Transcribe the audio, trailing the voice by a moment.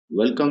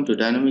Welcome to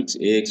Dynamics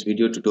AX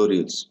video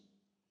tutorials.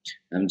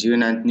 I'm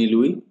Jeevan Anthony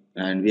Louis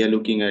and we are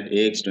looking at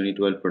AX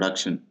 2012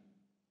 production.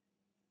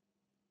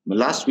 In the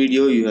last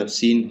video you have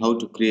seen how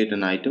to create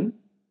an item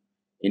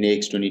in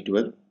AX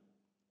 2012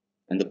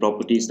 and the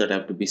properties that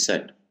have to be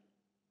set.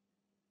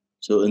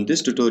 So in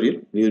this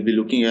tutorial we will be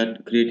looking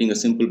at creating a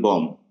simple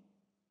BOM.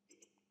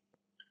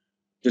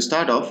 To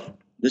start off,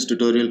 this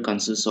tutorial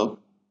consists of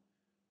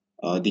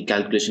the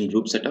calculation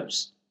group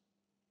setups,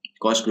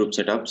 cost group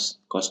setups,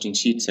 costing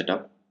sheet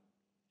setup,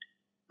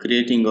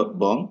 creating a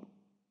BOM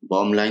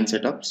line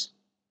setups,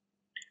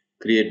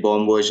 create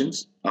BOM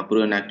versions,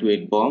 approve and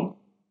activate BOM,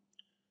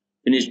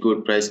 finished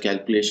good price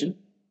calculation,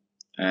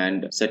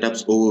 and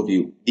setups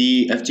overview.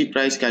 The FG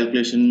price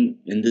calculation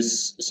in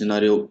this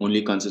scenario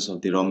only consists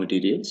of the raw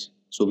materials.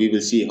 So we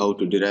will see how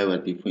to derive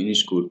at the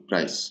finished good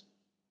price.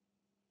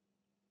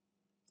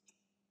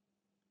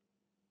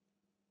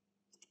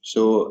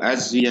 So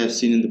as we have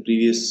seen in the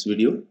previous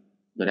video,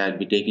 that I'll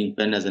be taking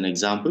pen as an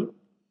example.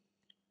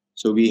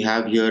 So we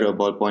have here a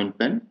ballpoint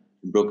pen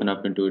broken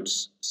up into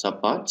its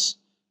subparts,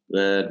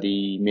 where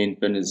the main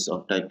pen is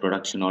of type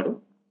production order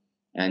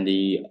and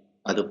the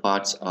other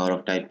parts are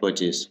of type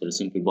purchase for a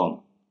simple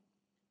BOM.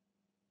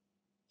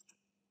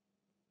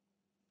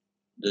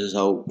 This is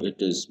how it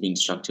is being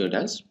structured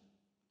as.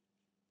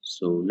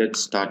 So let's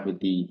start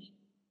with the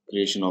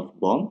creation of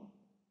BOM.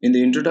 In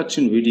the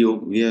introduction video,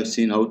 we have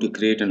seen how to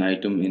create an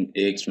item in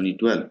AX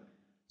 2012.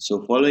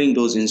 So following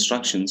those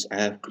instructions,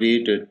 I have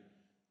created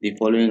the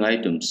following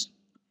items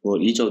for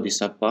each of the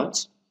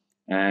subparts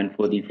and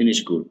for the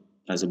finished good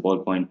as a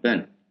ballpoint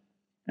pen.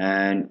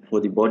 And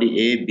for the body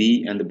A,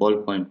 B and the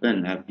ballpoint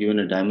pen, I have given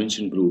a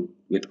dimension group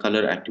with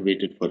color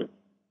activated for it.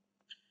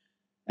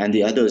 And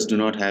the others do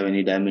not have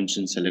any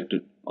dimension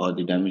selected or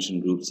the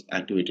dimension groups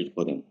activated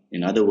for them.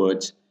 In other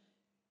words,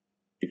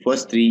 the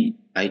first three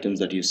items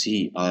that you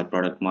see are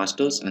product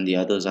masters and the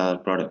others are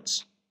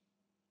products.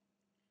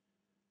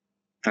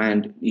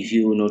 And if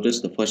you notice,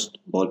 the first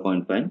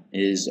ballpoint pen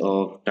is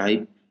of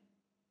type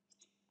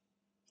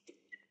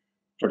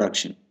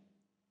production.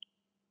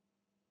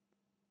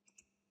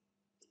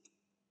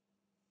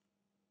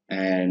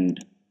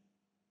 And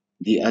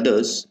the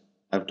others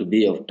have to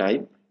be of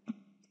type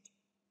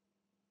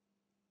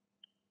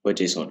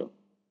purchase order.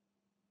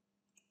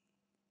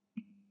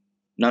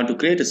 Now to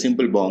create a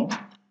simple BOM,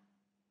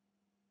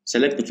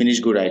 select the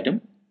finished good item,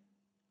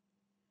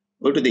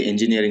 go to the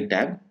engineering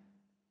tab,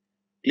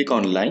 click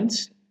on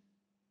lines,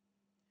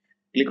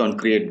 click on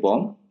create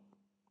BOM.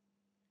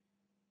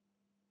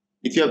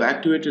 If you have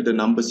activated the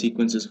number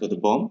sequences for the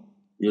BOM,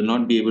 you will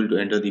not be able to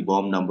enter the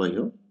BOM number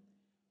here,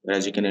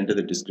 whereas you can enter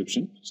the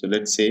description. So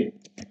let's say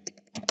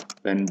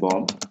pen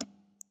BOM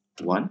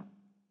 1.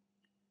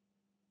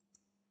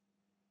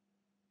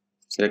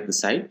 Select the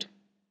site,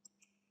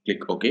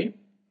 click OK.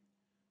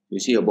 You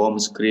see a BOM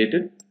is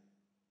created.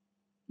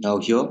 Now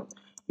here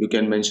you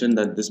can mention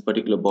that this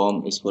particular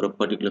BOM is for a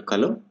particular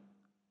color.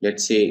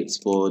 Let's say it's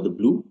for the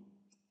blue,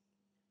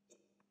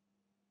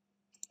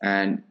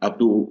 and up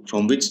to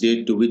from which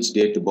date to which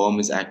date the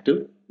BOM is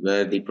active,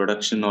 where the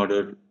production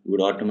order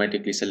would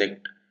automatically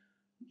select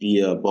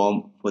the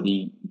BOM for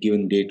the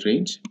given date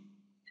range.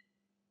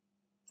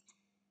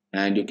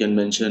 And you can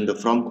mention the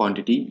from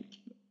quantity,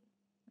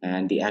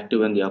 and the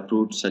active and the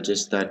approved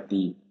suggests that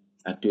the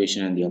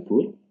activation and the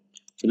approval.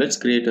 So let's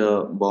create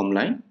a BOM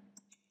line.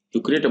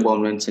 To create a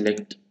BOM line,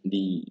 select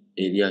the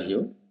area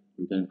here.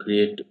 You can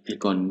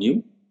click on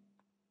new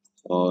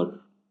or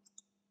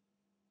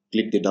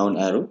click the down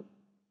arrow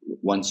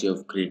once you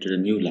have created a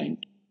new line.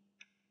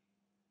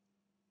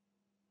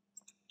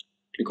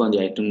 Click on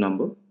the item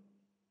number.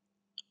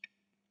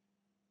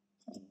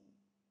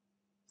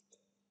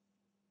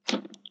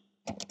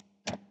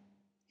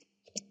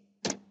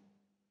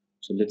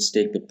 So let's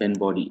take the pen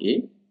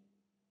body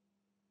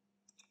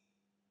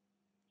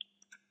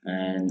A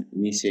and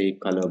we say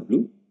color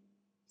blue,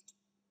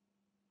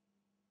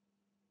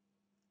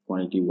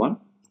 quantity 1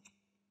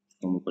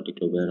 from a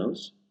particular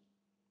warehouse,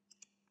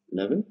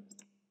 11.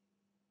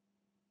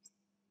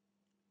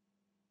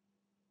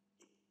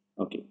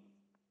 Okay,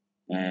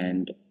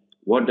 and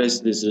what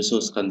does this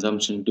resource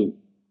consumption do?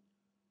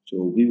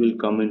 So we will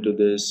come into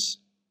this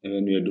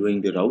when we are doing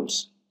the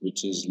routes,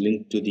 which is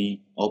linked to the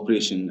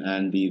operation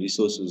and the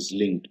resources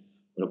linked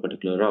for a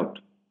particular route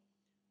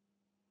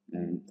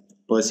and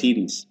per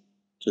series.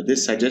 So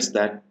this suggests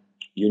that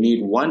you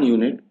need 1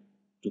 unit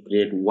to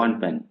create 1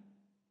 pen.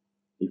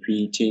 If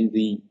we change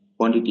the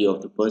quantity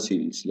of the per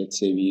series, let's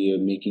say we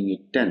are making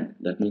it 10,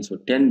 that means for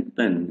 10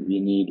 pen we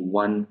need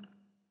 1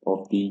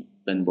 of the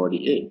pen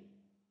body A.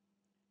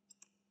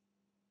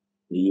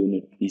 The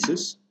unit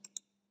pieces,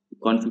 the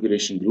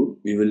configuration group,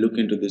 we will look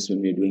into this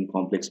when we are doing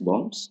complex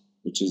BOMs,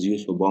 which is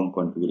used for BOM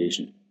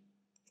configuration.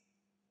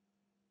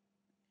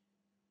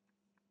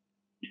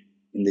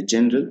 In the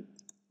general,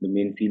 the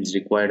main fields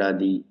required are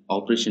the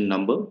operation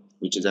number,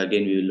 which is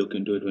again we will look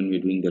into it when we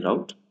are doing the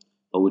route,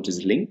 how it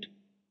is linked.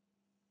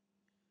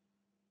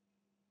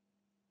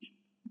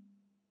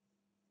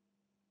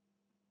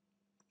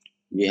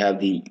 We have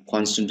the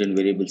constant and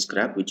variable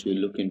scrap, which we'll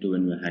look into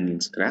when we're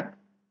handling scrap,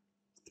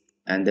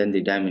 and then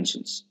the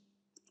dimensions.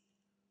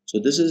 So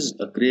this is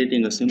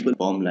creating a simple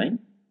BOM line.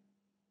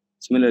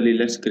 Similarly,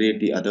 let's create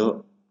the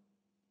other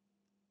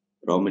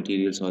raw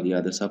materials or the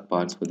other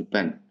subparts for the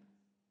pen.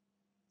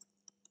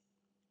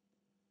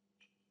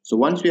 So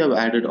once we have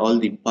added all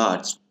the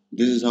parts,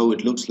 this is how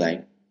it looks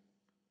like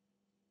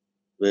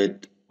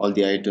with all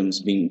the items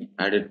being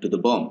added to the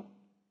BOM.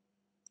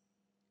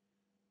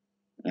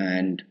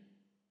 And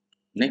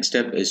next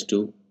step is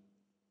to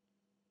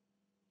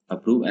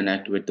approve and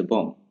activate the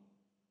BOM.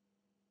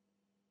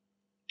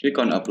 Click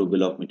on Approve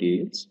Bill of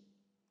Materials,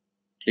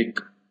 click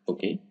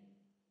OK,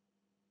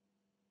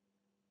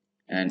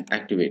 and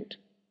activate.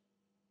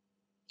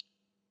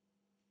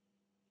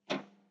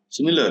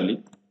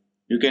 Similarly,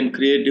 you can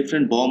create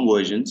different BOM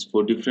versions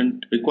for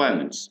different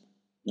requirements.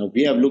 Now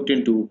we have looked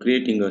into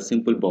creating a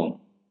simple BOM.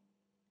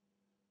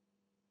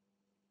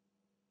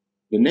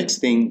 The next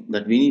thing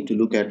that we need to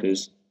look at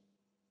is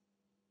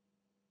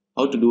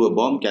how to do a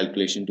BOM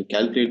calculation to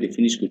calculate the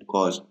finished good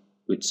cost,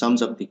 which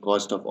sums up the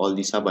cost of all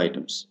the sub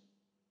items.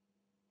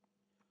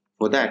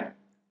 For that,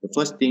 the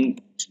first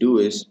thing to do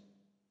is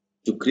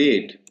to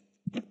create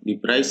the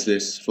price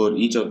list for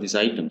each of these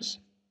items.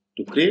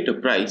 To create a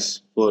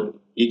price for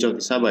each of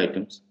the sub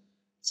items,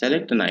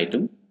 select an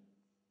item,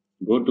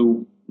 go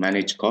to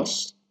Manage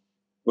Costs,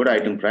 go to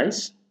Item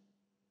Price,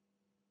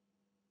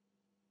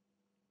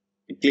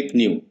 and click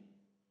New.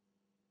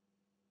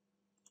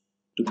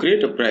 To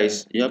create a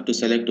price, you have to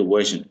select a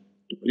version.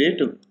 To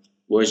create a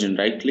version,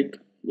 right click,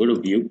 go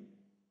to View,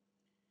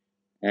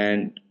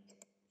 and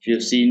if you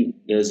have seen,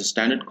 there is a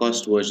standard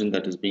cost version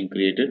that is being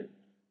created,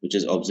 which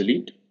is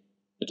obsolete.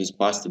 It is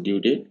past the due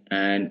date,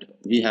 and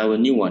we have a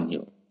new one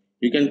here.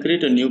 You can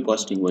create a new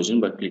costing version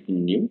by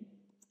clicking New,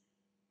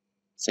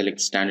 select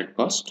Standard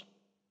Cost,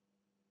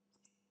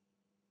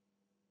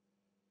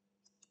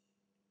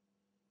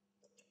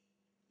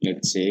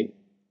 let's say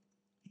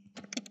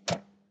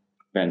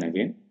pen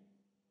again,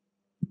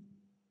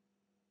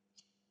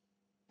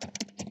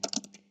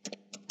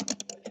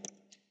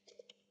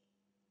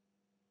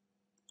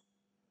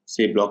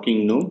 say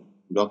blocking no,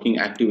 blocking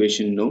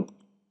activation no,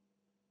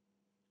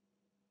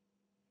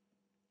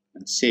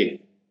 and save.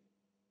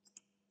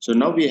 So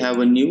now we have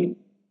a new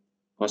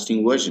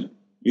costing version.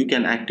 You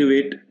can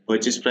activate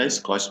purchase price,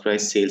 cost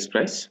price, sales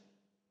price,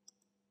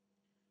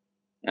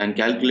 and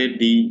calculate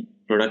the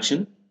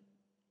production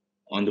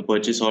on the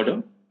purchase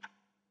order,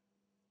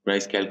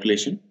 price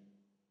calculation.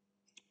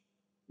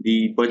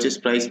 The purchase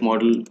price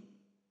model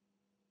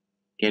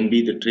can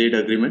be the trade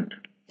agreement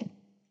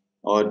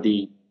or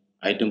the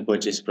item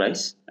purchase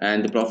price,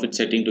 and the profit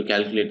setting to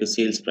calculate the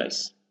sales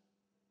price.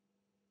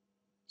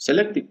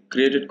 Select the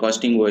created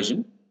costing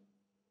version,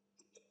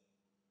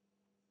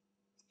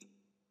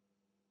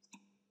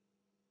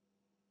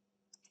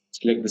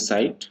 select the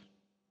site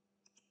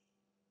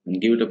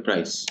and give it a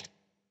price,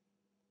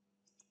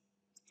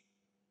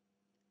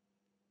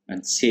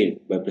 and save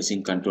by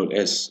pressing Ctrl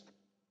S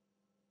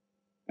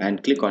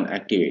and click on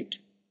Activate.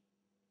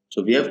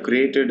 So we have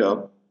created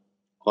a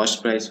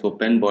cost price for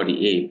pen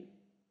body A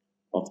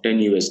of 10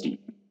 USD.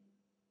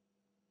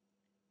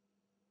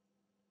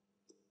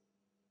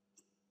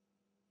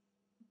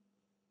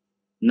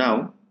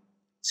 Now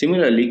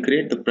similarly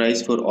create the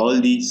price for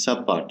all the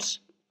subparts.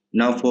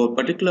 Now for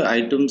particular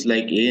items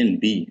like A and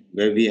B,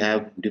 where we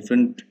have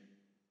different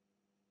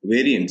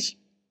variants,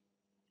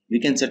 we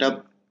can set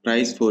up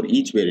price for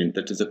each variant,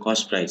 that is the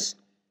cost price.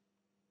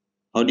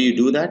 How do you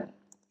do that?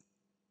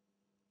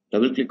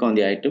 Double click on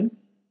the item,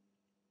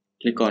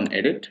 click on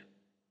Edit,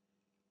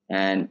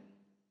 and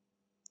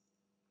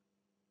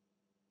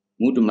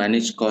move to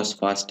Manage Cost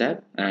Fast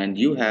tab, and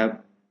you have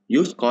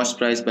Use Cost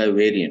Price by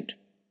Variant.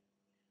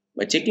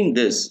 By checking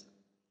this,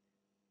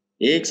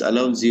 AX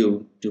allows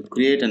you to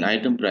create an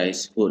item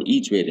price for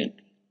each variant.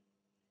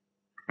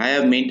 I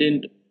have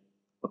maintained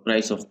a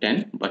price of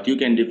 10, but you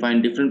can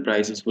define different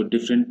prices for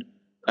different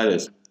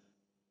colors.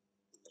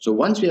 So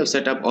once we have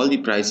set up all the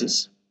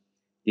prices,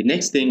 the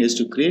next thing is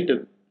to create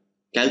a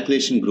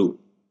calculation group.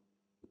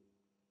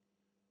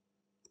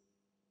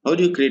 How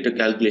do you create a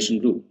calculation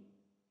group?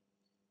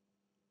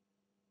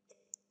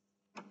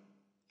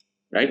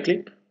 Right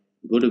click,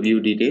 go to View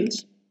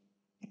Details.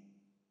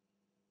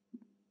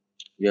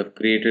 We have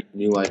created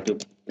new item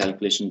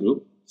calculation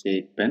group,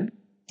 say pen.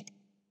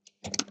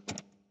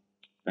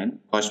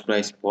 Cost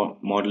price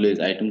model is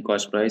item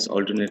cost price,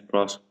 alternate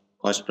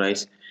cost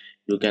price.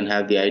 You can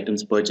have the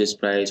items purchase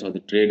price or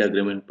the trade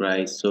agreement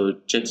price. So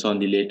it checks on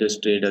the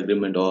latest trade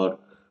agreement or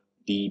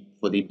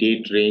for the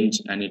date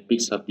range, and it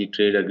picks up the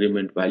trade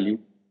agreement value,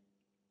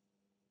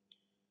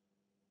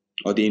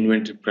 or the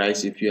inventory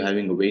price. If you're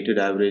having a weighted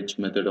average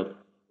method of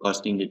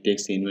costing, it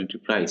takes the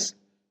inventory price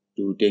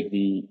to take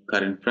the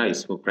current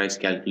price for price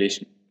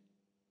calculation.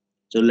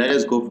 So let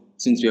us go,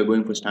 since we are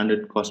going for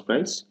standard cost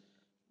price,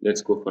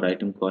 let's go for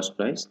item cost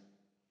price.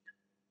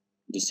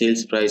 The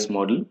sales price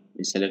model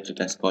is selected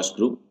as cost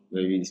group,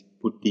 where we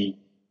put the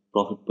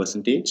profit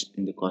percentage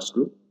in the cost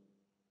group.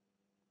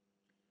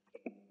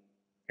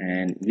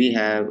 and we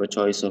have a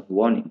choice of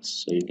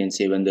warnings. So you can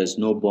say when there's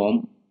no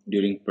BOM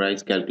during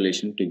price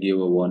calculation to give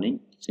a warning.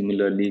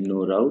 Similarly,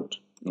 no route,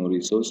 no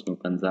resource, no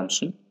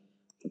consumption,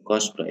 no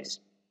cost price.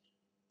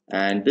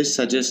 And this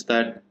suggests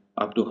that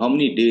up to how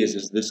many days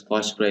is this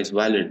cost price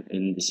valid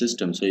in the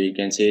system. So you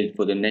can say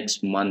for the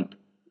next month.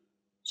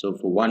 So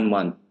for 1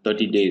 month,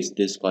 30 days,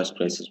 this cost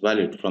price is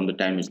valid from the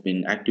time it's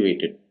been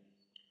activated.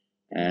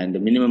 And the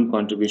minimum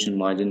contribution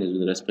margin is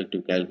with respect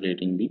to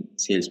calculating the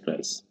sales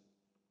price.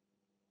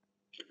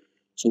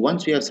 So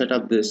once we have set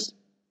up this,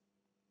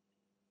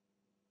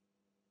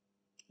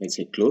 let's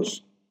say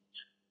close,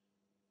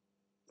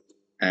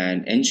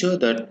 and ensure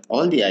that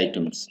all the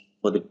items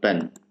for the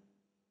pen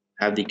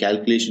have the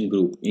calculation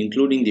group,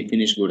 including the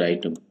finished good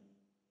item.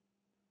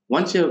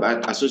 Once you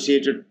have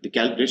associated the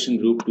calculation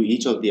group to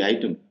each of the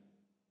item,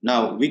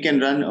 now we can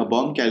run a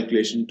BOM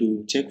calculation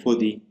to check for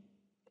the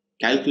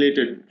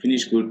calculated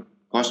finished good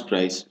cost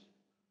price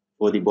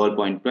for the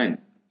ballpoint pen.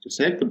 So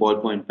select the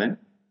ballpoint pen,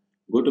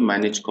 go to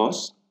manage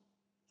cost,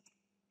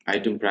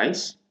 item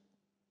price,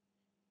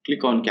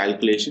 click on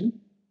calculation,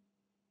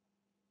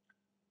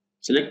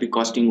 select the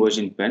costing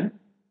version pen,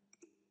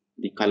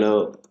 the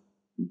color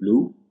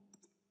blue,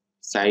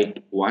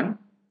 site 1.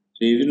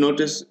 So you will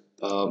notice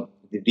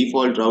the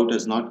default route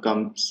has not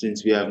come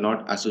since we have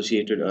not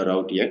associated a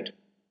route yet.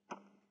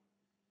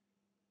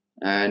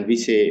 And we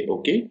say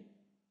OK.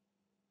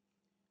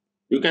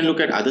 You can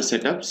look at other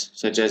setups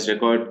such as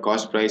record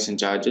cost price and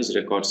charges,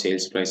 record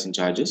sales price and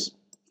charges,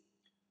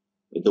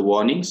 with the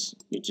warnings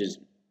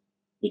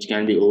which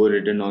can be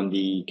overridden on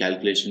the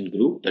calculation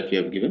group that we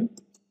have given.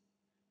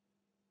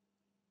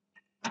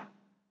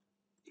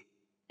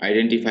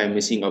 Identify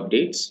missing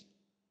updates,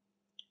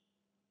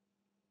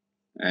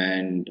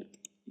 and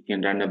you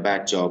can run a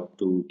batch job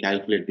to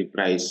calculate the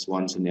price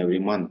once in every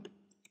month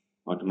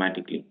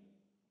automatically.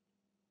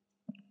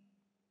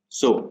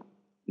 So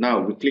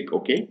now we click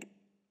OK.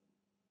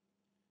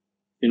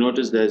 You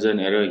notice there's an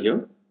error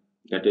here,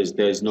 that is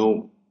there's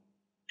no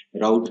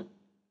route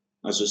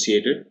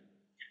associated,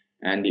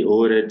 and the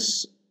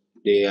overheads,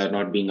 they are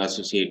not being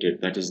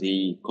associated, that is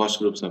the cost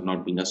groups are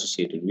not being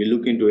associated. We'll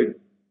look into it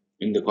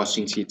in the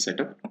costing sheet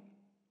setup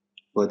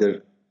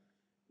further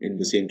in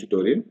the same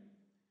tutorial.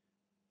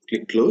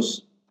 Click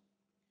close.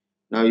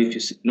 Now if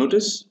you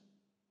notice,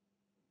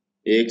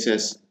 AX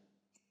has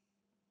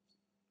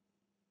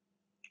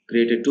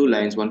created two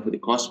lines, one for the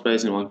cost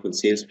price and one for the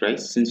sales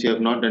price. Since we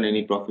have not done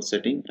any profit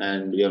setting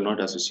and we have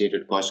not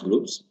associated cost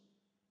groups,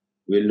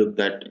 we'll look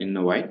that in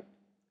a while.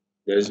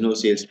 There is no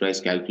sales price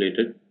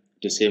calculated,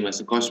 it is same as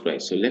the cost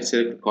price. So let's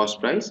select the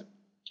cost price,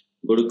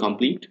 go to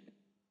complete.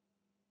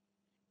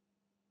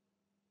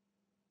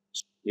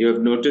 You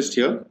have noticed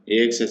here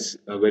AX is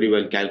very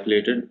well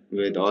calculated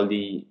with all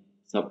the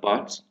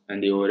subparts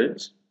and the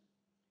overheads,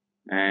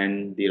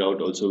 and the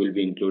route also will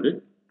be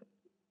included.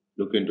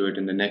 Look into it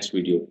in the next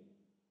video.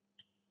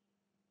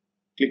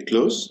 Click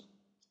close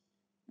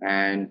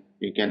and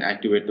you can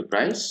activate the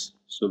price.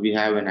 So we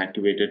have an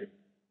activated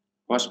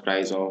cost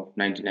price of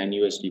 99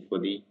 USD for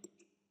the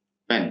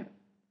pen.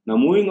 Now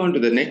moving on to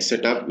the next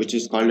setup, which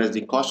is called as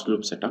the cost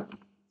group setup,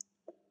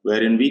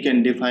 wherein we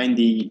can define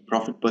the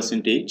profit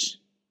percentage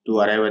to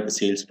arrive at the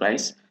sales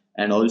price,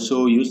 and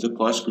also use the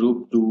cost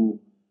group to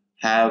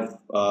have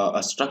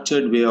a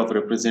structured way of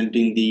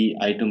representing the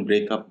item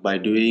breakup by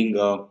doing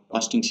a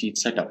costing sheet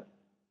setup.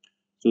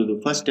 So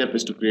the first step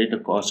is to create a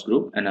cost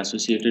group and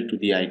associate it to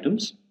the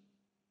items.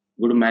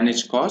 Go to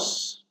manage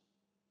costs,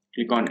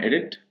 click on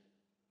edit,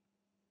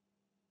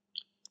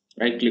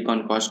 right click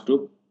on cost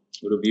group,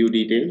 go to view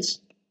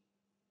details.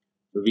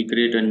 So we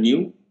create a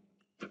new,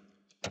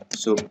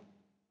 so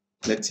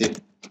let's say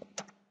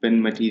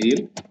pen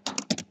material,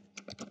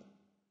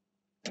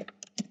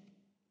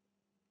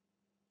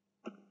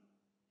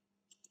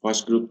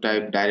 cost group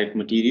type direct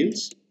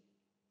materials,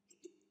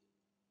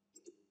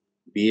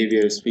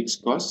 behavior is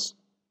fixed costs,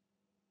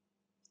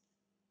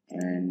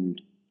 and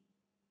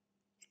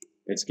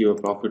let's give a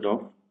profit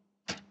of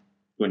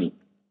 20.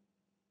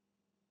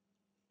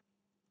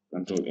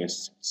 Control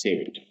S,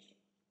 save it.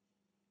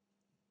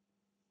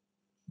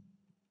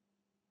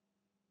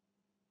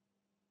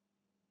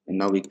 And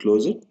now we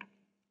close it.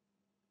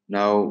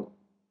 Now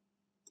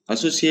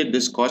associate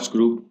this cost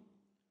group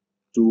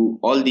to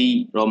all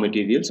the raw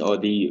materials or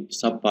the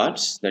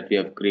subparts that we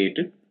have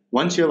created.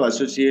 Once you have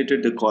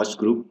associated the cost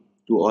group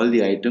to all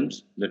the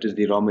items, that is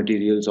the raw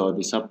materials or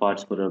the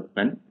subparts for a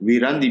pen,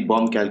 we run the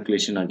BOM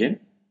calculation again.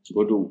 So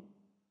go to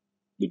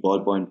the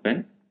ballpoint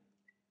pen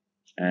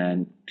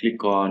and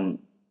click on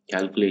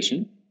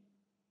calculation,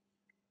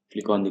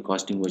 click on the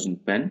costing version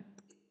pen,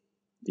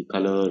 the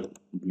color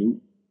blue,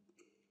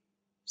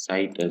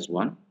 site as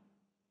 1,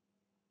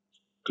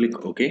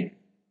 click OK.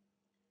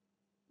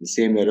 The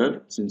same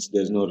error since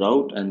there's no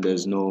route and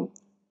there's no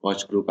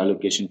cost group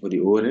allocation for the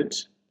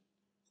overheads.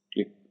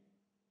 Click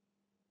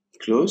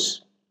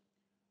close.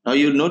 Now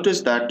you'll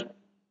notice that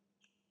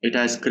it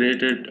has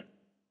created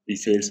the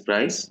sales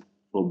price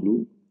for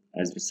blue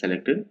as we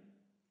selected,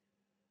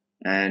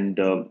 and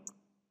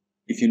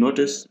if you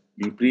notice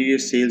the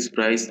previous sales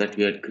price that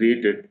we had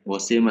created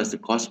was same as the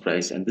cost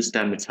price, and this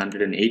time it's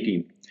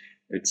 118.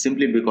 It's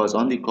simply because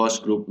on the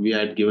cost group we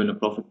had given a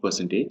profit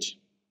percentage.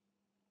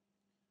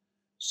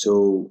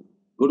 So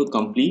go to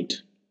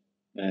complete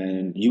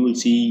and you will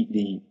see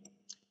the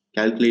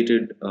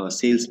calculated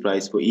sales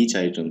price for each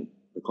item.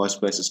 The cost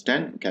price is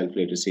 10,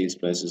 calculated sales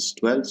price is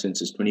 12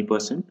 since it's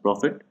 20%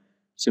 profit.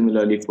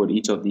 Similarly for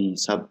each of the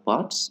sub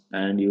parts,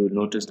 and you will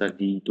notice that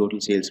the total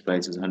sales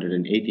price is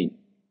 118.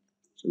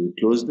 So we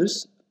close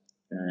this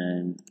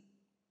and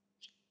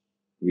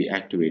we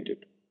activate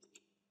it.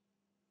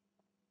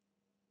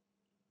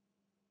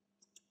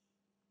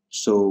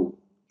 So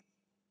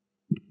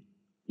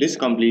this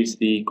completes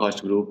the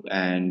cost group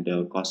and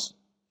cost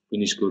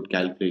finished good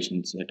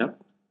calculation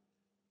setup.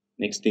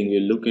 Next thing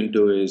we'll look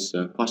into is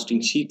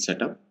costing sheet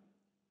setup,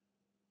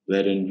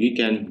 wherein we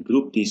can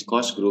group these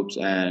cost groups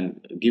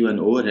and give an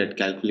overhead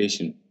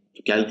calculation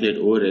to calculate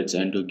overheads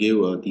and to give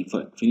the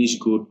finished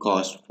good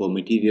cost for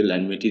material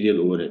and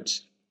material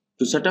overheads.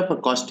 To set up a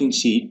costing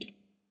sheet,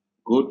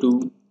 go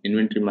to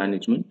inventory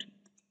management,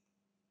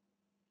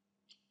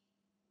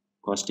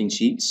 costing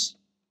sheets.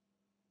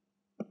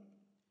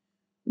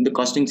 In the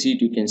costing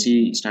sheet, you can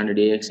see standard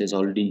AX has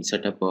already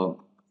set up a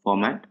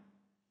format.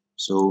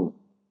 So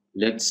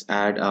let's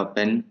add our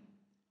pen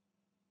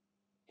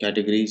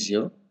categories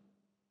here.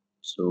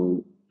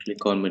 So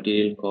click on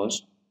material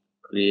cost,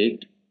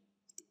 create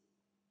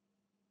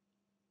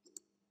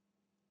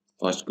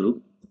cost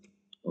group.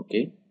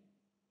 Okay.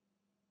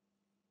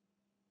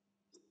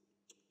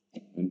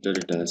 Enter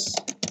it as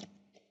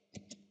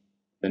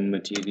pen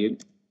material.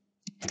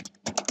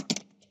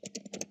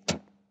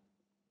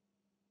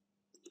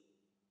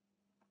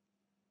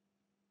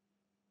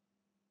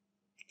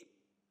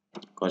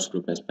 Cost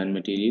group as pen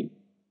material.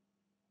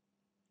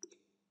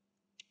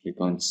 Click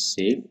on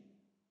save.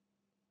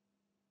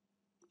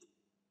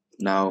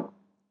 Now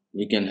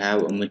we can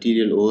have a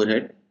material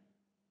overhead,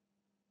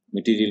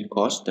 material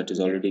cost that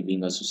is already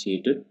being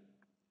associated,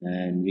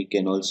 and we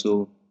can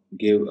also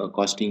give a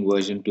costing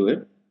version to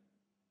it.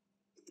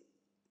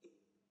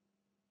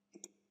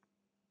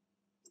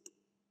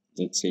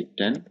 Let's say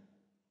 10.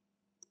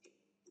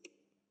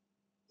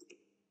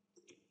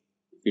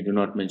 If you do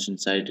not mention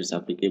site, it's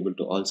applicable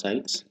to all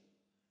sites.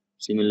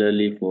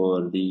 Similarly,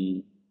 for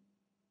the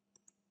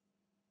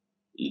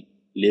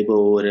labor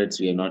overheads,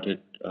 we have not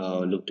yet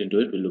looked into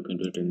it. We'll look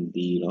into it in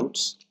the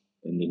routes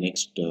in the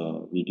next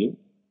video.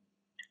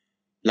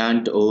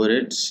 Plant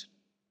overheads,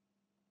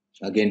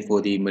 again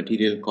for the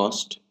material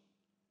cost,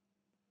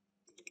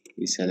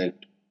 we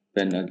select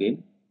pen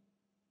again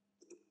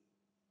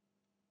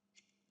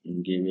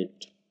and give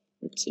it,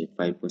 let's say,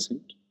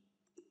 5%,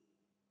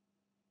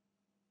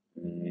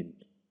 and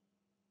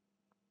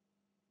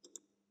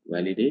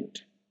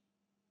validate.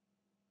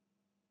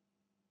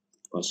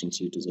 Costing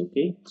sheet is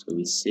okay, so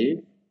we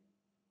save,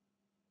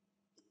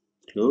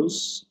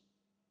 close,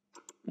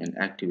 and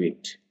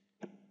activate.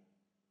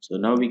 So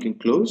now we can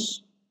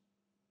close.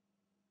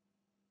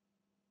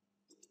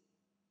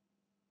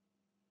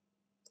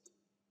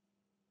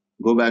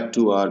 Go back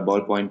to our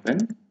ballpoint pen.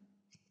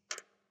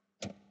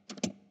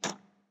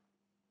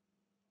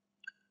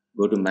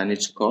 Go to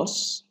manage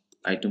costs,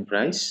 item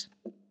price,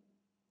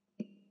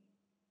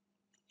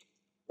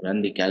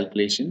 run the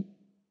calculation.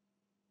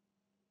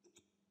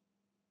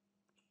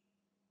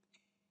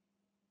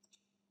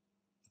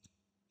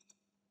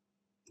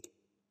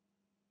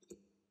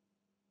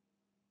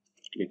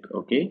 Click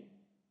OK.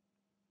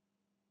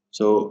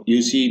 So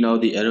you see now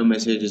the error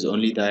message is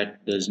only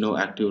that there is no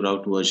active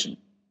route version.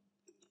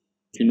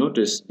 If you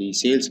notice, the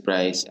sales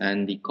price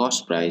and the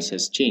cost price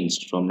has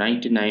changed from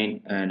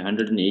 99 and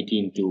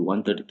 118 to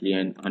 133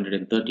 and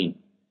 113.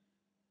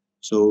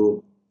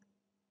 So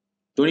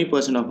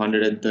 20% of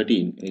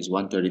 113 is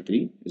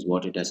 133 is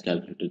what it has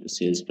calculated the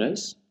sales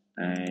price.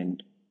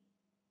 And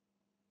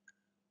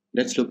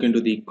let's look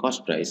into the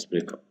cost price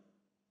breakup.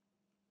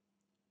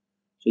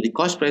 So the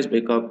cost price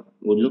breakup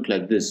would look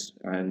like this,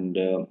 and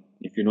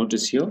if you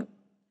notice here,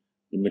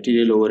 the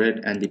material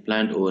overhead and the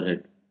plant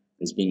overhead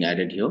is being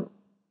added here.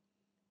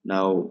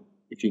 Now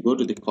if you go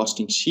to the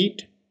costing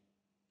sheet,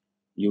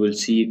 you will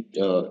see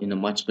it in a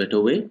much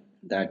better way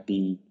that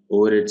the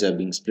overheads are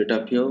being split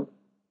up here,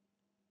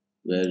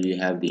 where we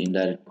have the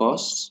indirect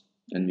costs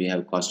and we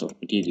have cost of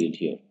material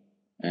here,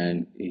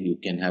 and you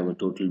can have a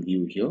total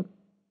view here,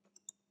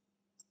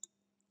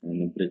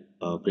 and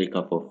a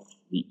breakup of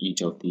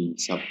each of the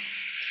sub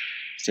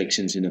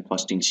sections in a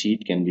costing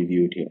sheet can be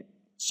viewed here.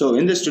 So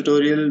in this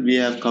tutorial, we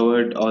have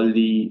covered all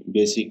the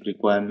basic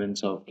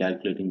requirements of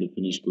calculating the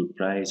finished good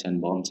price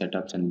and BOM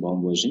setups and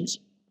BOM versions.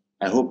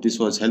 I hope this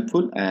was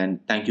helpful, and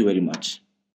thank you very much.